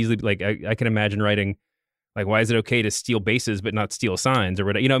whatever, I would easily, like, I can imagine writing like, why is it okay to steal bases but not steal signs or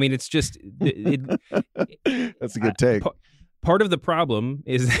whatever? You know, I mean, it's just that's a good take. Part of the problem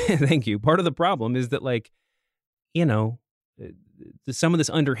is, thank you. Part of the problem is that, like, you know, some of this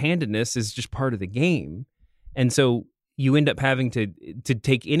underhandedness is just part of the game, and so you end up having to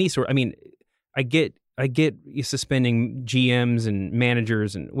take any sort. I mean, I get you suspending GMs and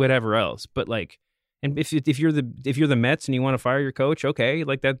managers and whatever else, but like, and if you're the Mets and you want to fire your coach, okay,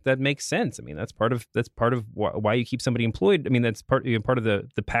 like that makes sense. I mean, that's part of why you keep somebody employed. I mean, that's part of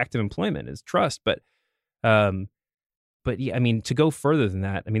the pact of employment is trust, but yeah, I mean, to go further than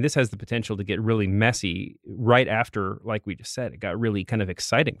that, I mean, this has the potential to get really messy right after, like we just said, it got really kind of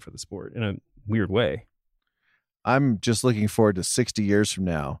exciting for the sport in a weird way. I'm just looking forward to 60 years from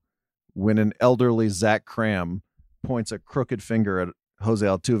now when an elderly Zach Cram points a crooked finger at Jose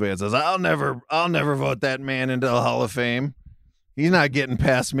Altuve and says, I'll never vote that man into the Hall of Fame. He's not getting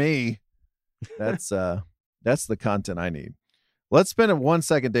past me. That's the content I need. Let's spend 1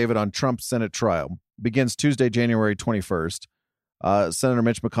 second, David, on Trump's Senate trial. Begins Tuesday, January 21st. Senator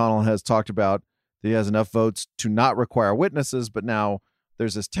Mitch McConnell has talked about that he has enough votes to not require witnesses, but now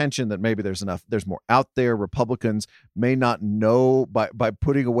there's this tension that maybe there's more out there. Republicans may not know by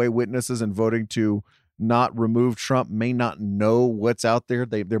putting away witnesses and voting to not remove Trump, may not know what's out there.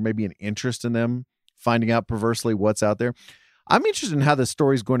 There may be an interest in them finding out perversely what's out there. I'm interested in how this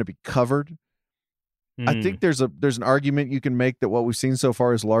story is going to be covered. I think there's an argument you can make that what we've seen so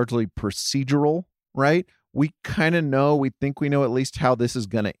far is largely procedural, right? We kind of know, we think we know at least how this is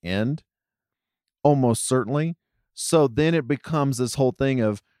going to end, almost certainly. So then it becomes this whole thing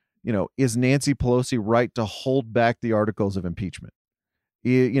of, is Nancy Pelosi right to hold back the articles of impeachment?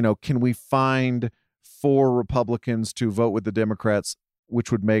 Can we find 4 Republicans to vote with the Democrats,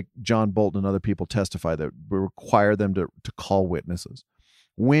 which would make John Bolton and other people testify, that would require them to call witnesses?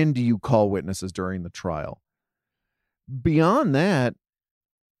 When do you call witnesses during the trial? Beyond that,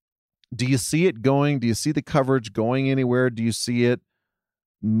 do you see it going? Do you see the coverage going anywhere? Do you see it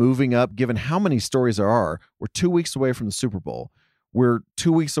moving up, given how many stories there are? We're 2 weeks away from the Super Bowl. We're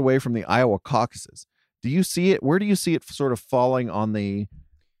 2 weeks away from the Iowa caucuses. Do you see it? Where do you see it sort of falling on the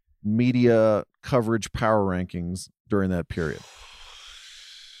media coverage power rankings during that period?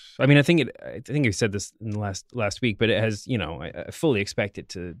 I mean, I think you said this in the last week, but it has, I fully expect it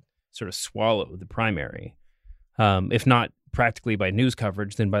to sort of swallow the primary, if not practically by news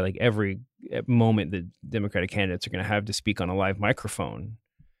coverage, then by like every moment the Democratic candidates are going to have to speak on a live microphone.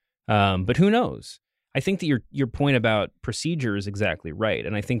 But who knows? I think that your point about procedure is exactly right,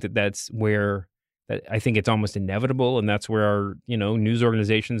 and I think that's where I think it's almost inevitable, and that's where our news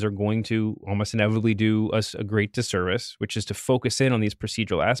organizations are going to almost inevitably do us a great disservice, which is to focus in on these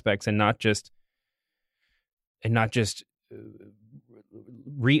procedural aspects and not just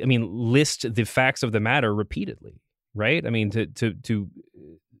list the facts of the matter repeatedly, right? I mean,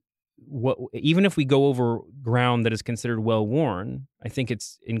 even if we go over ground that is considered well worn, I think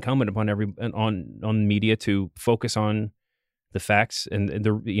it's incumbent upon on media to focus on the facts and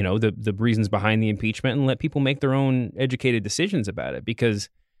the reasons behind the impeachment and let people make their own educated decisions about it. Because,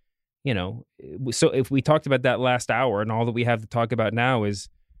 so if we talked about that last hour and all that we have to talk about now is,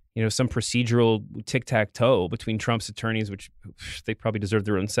 some procedural tic-tac-toe between Trump's attorneys, which they probably deserve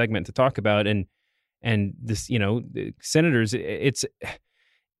their own segment to talk about, and this, the senators, it's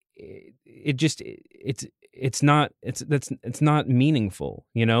not meaningful,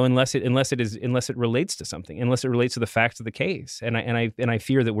 unless it relates to something, unless it relates to the facts of the case. And I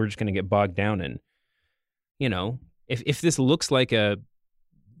fear that we're just going to get bogged down in, if this looks like a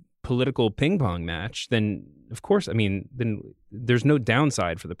political ping pong match, then of course, then there's no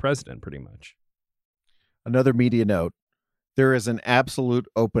downside for the president, pretty much. Another media note: there is an absolute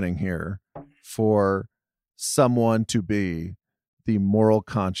opening here for someone to be the moral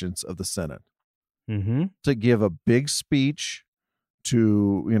conscience of the Senate. Mm-hmm. To give a big speech,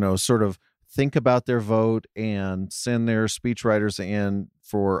 to, sort of think about their vote and send their speechwriters in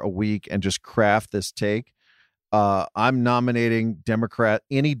for a week and just craft this take. I'm nominating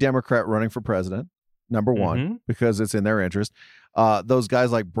any Democrat running for president, number one, because it's in their interest. Those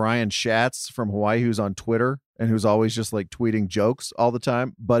guys like Brian Schatz from Hawaii, who's on Twitter and who's always just like tweeting jokes all the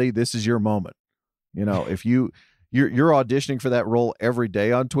time. Buddy, this is your moment. If you're auditioning for that role every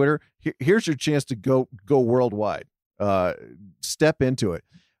day on Twitter, here's your chance to go worldwide. Step into it.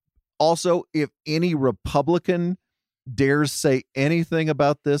 Also, if any Republican dares say anything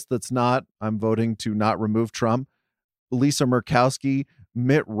about this that's not, I'm voting to not remove Trump, Lisa Murkowski,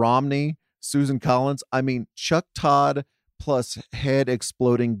 Mitt Romney, Susan Collins, Chuck Todd plus head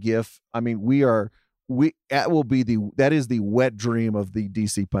exploding GIF. That is the wet dream of the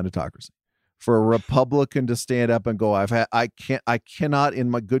DC punditocracy. For a Republican to stand up and go, I cannot in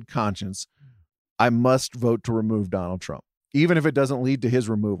my good conscience, I must vote to remove Donald Trump, even if it doesn't lead to his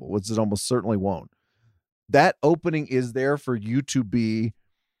removal, which it almost certainly won't. That opening is there for you to be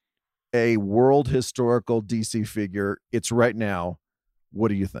a world historical DC figure. It's right now. What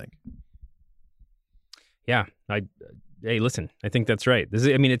do you think? Yeah, hey, listen, I think that's right.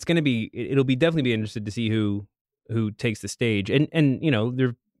 It'll be definitely be interested to see who takes the stage, and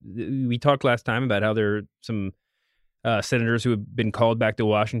we talked last time about how there are some senators who have been called back to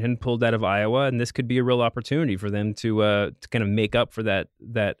Washington, pulled out of Iowa, and this could be a real opportunity for them to kind of make up for that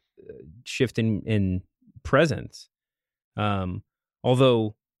shift in presence.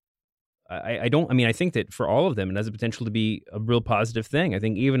 Although I think that for all of them, it has the potential to be a real positive thing. I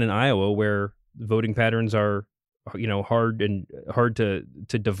think even in Iowa, where voting patterns are, hard to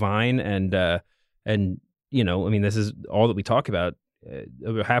divine, and this is all that we talk about.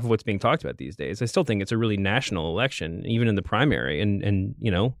 Half of what's being talked about these days. I still think it's a really national election, even in the primary, and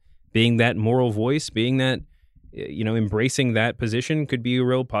being that moral voice, being that embracing that position could be a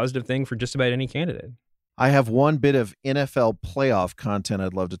real positive thing for just about any candidate. I have one bit of NFL playoff content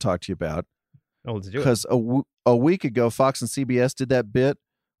I'd love to talk to you about. Oh, let's do it. Because a week ago, Fox and CBS did that bit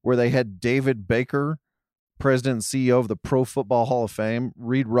where they had David Baker, president and CEO of the Pro Football Hall of Fame,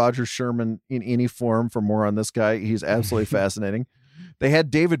 read Roger Sherman in any form for more on this guy. He's absolutely fascinating. They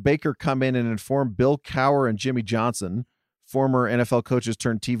had David Baker come in and inform Bill Cowher and Jimmy Johnson, former NFL coaches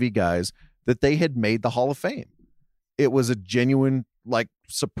turned TV guys, that they had made the Hall of Fame. It was a genuine, like,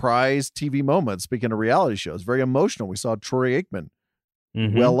 surprise TV moment. Speaking of reality shows, very emotional. We saw Troy Aikman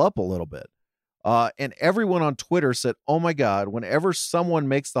well up a little bit. And everyone on Twitter said, oh my God, whenever someone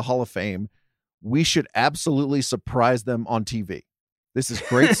makes the Hall of Fame, we should absolutely surprise them on TV. This is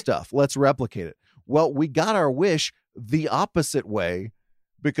great stuff. Let's replicate it. Well, we got our wish the opposite way,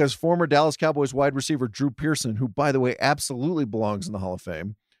 because former Dallas Cowboys wide receiver Drew Pearson, who, by the way, absolutely belongs in the Hall of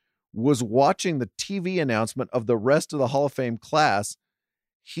Fame, was watching the TV announcement of the rest of the Hall of Fame class.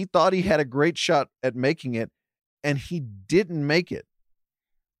 He thought he had a great shot at making it, and he didn't make it.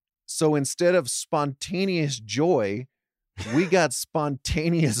 So instead of spontaneous joy, we got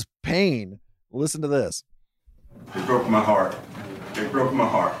spontaneous pain. Listen to this. They broke my heart. They broke my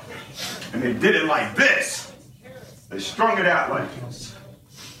heart. And they did it like this. They strung it out like this.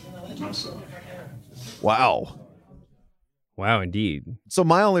 I'm sorry. Wow. Wow, indeed. So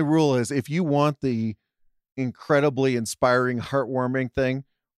my only rule is, if you want the incredibly inspiring, heartwarming thing,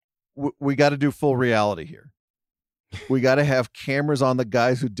 we got to do full reality here. We got to have cameras on the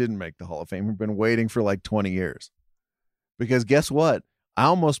guys who didn't make the Hall of Fame, who've been waiting for like 20 years. Because guess what? I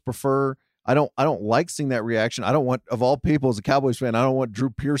almost prefer, I don't like seeing that reaction. I don't want, of all people, as a Cowboys fan, I don't want Drew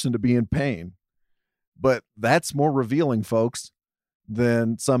Pearson to be in pain. But that's more revealing, folks,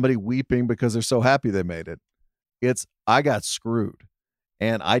 than somebody weeping because they're so happy they made it. It's, I got screwed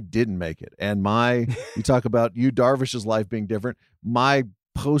and I didn't make it. And you talk about Yu Darvish's life being different. My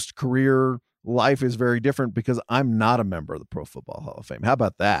post-career life is very different because I'm not a member of the Pro Football Hall of Fame. How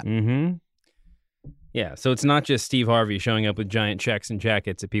about that? Mm-hmm. Yeah, so it's not just Steve Harvey showing up with giant checks and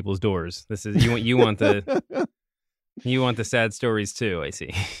jackets at people's doors. This is you want the sad stories too, I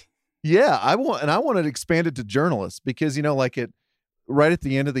see. Yeah, I want it expanded to journalists, because like right at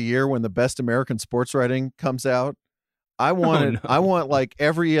the end of the year when the best American sports writing comes out, I want like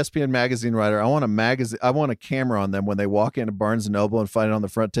every ESPN magazine writer, I want a camera on them when they walk into Barnes and Noble and find it on the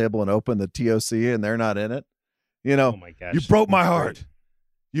front table and open the TOC and they're not in it. Oh my gosh. You broke my heart. Great.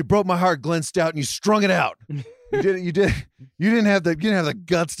 You broke my heart, Glenn Stout, and you strung it out. You didn't have the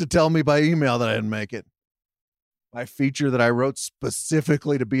guts to tell me by email that I didn't make it. My feature that I wrote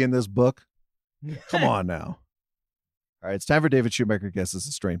specifically to be in this book. Come on now. All right, it's time for David Shoemaker guesses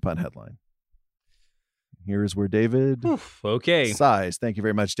a strain pun headline. Here is where David sighs. Thank you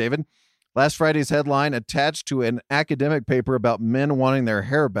very much, David. Last Friday's headline, attached to an academic paper about men wanting their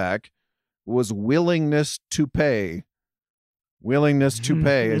hair back, was willingness to pay. Willingness to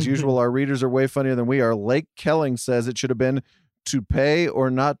pay. As usual, our readers are way funnier than we are. Lake Kelling says it should have been to pay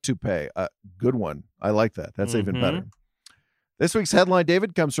or not to pay. Good one. I like that. That's even better. This week's headline,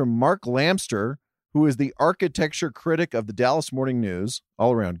 David, comes from Mark Lamster, who is the architecture critic of the Dallas Morning News.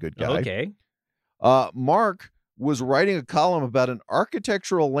 All around good guy. Okay. Mark was writing a column about an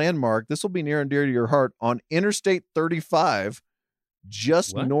architectural landmark. This will be near and dear to your heart, on Interstate 35,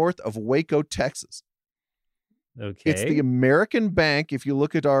 just north of Waco, Texas. Okay. It's the American Bank. If you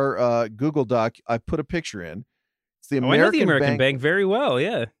look at our Google Doc, I put a picture in. It's the American, I know the American Bank very well,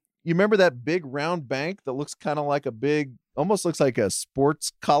 yeah. You remember that big round bank that looks kind of like almost looks like a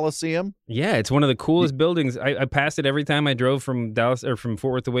sports coliseum? Yeah, it's one of the coolest buildings. I passed it every time I drove from Dallas or from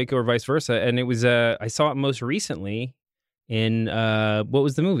Fort Worth to Waco or vice versa. And it was, I saw it most recently in, what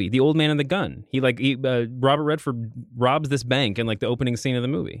was the movie? The Old Man and the Gun. Robert Redford robs this bank in like the opening scene of the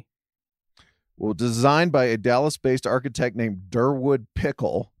movie. Well, designed by a Dallas-based architect named Durwood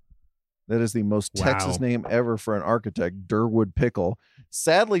Pickle. That is the most Texas name ever for an architect, Durwood Pickle.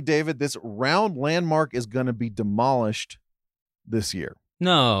 Sadly, David, this round landmark is going to be demolished this year.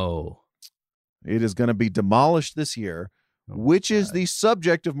 No. It is going to be demolished this year, which is the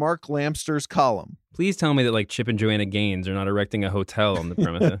subject of Mark Lamster's column. Please tell me that like Chip and Joanna Gaines are not erecting a hotel on the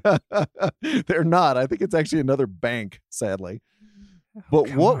premises. They're not. I think it's actually another bank, sadly. But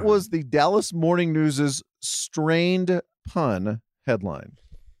what was the Dallas Morning News' strained pun headline?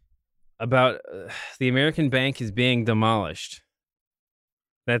 About the American Bank is being demolished.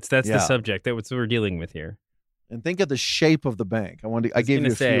 That's the subject. That's what we're dealing with here. And think of the shape of the bank. I gave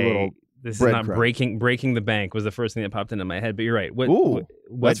you a few little. This is not breaking the bank was the first thing that popped into my head. But you're right.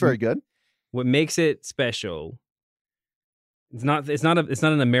 That's very good. What makes it special? It's not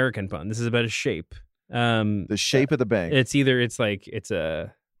an American pun. This is about a shape. The shape of the bank. It's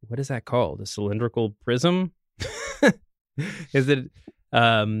a what is that called? A cylindrical prism? Is it?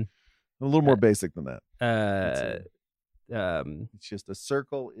 A little more basic than that. It's just a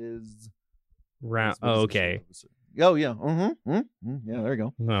circle is round. Oh, okay. Oh yeah. Yeah, there you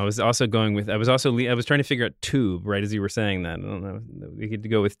go. No, I was also going with. I was trying to figure out tube right as you were saying that. I don't know. We could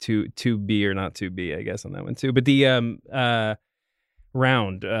go with two B or not 2B, I guess, on that one too. But the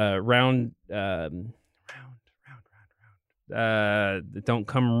round. Don't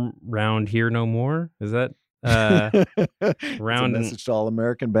come round here no more. Is that round? That's a message to all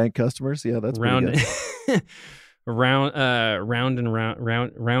American Bank customers. Yeah, that's round. round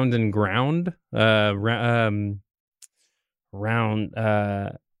and ground.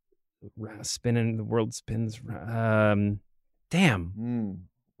 Spinning, the world spins. Damn.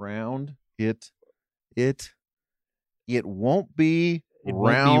 Round. It won't be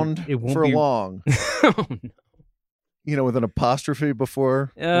round for long. Oh no. You know, with an apostrophe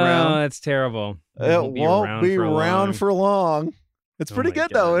before Oh, round. that's terrible. It won't be round for long. It's pretty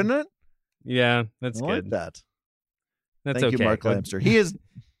good though, isn't it? Yeah, that's I good. like that. That's Thank okay. you, Mark Lamster. He is.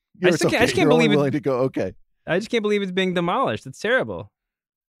 I just can't believe it. Willing to go. Okay. I just can't believe it's being demolished. It's terrible.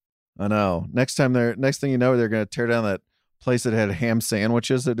 I know. Next thing you know, they're going to tear down that place that had ham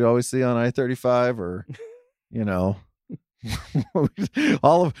sandwiches that you always see on I-35, or, you know,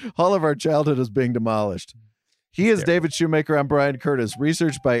 all of our childhood is being demolished. He is David Shoemaker. I'm Brian Curtis.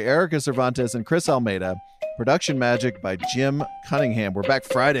 Research by Erica Cervantes and Chris Almeida. Production magic by Jim Cunningham. We're back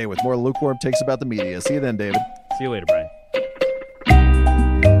Friday with more lukewarm takes about the media. See you then, David. See you later, Brian.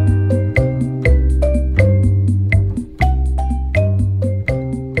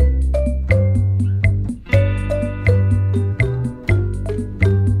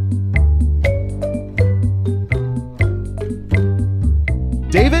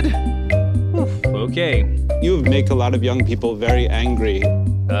 David? Okay. You make a lot of young people very angry.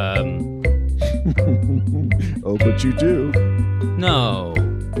 Oh, but you do. No.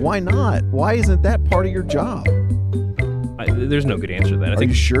 Why not? Why isn't that part of your job? There's no good answer to that. Are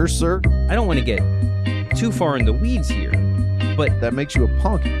you sure, sir? I don't want to get too far in the weeds here, but that makes you a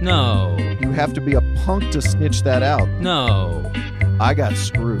punk. No. You have to be a punk to snitch that out. No. I got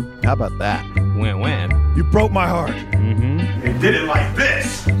screwed. How about that? When? You broke my heart. Mm-hmm. They did it like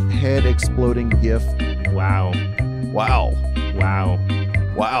this. Head exploding gif. Wow. Wow. Wow.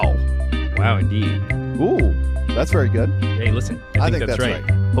 Wow. Wow, indeed. Ooh, that's very good. Hey, listen. I think that's right.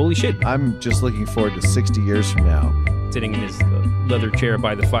 Holy shit. I'm just looking forward to 60 years from now. Sitting in his leather chair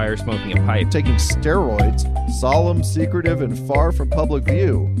by the fire, smoking a pipe. Taking steroids, solemn, secretive, and far from public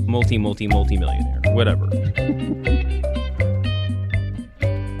view. Multi-millionaire. Whatever.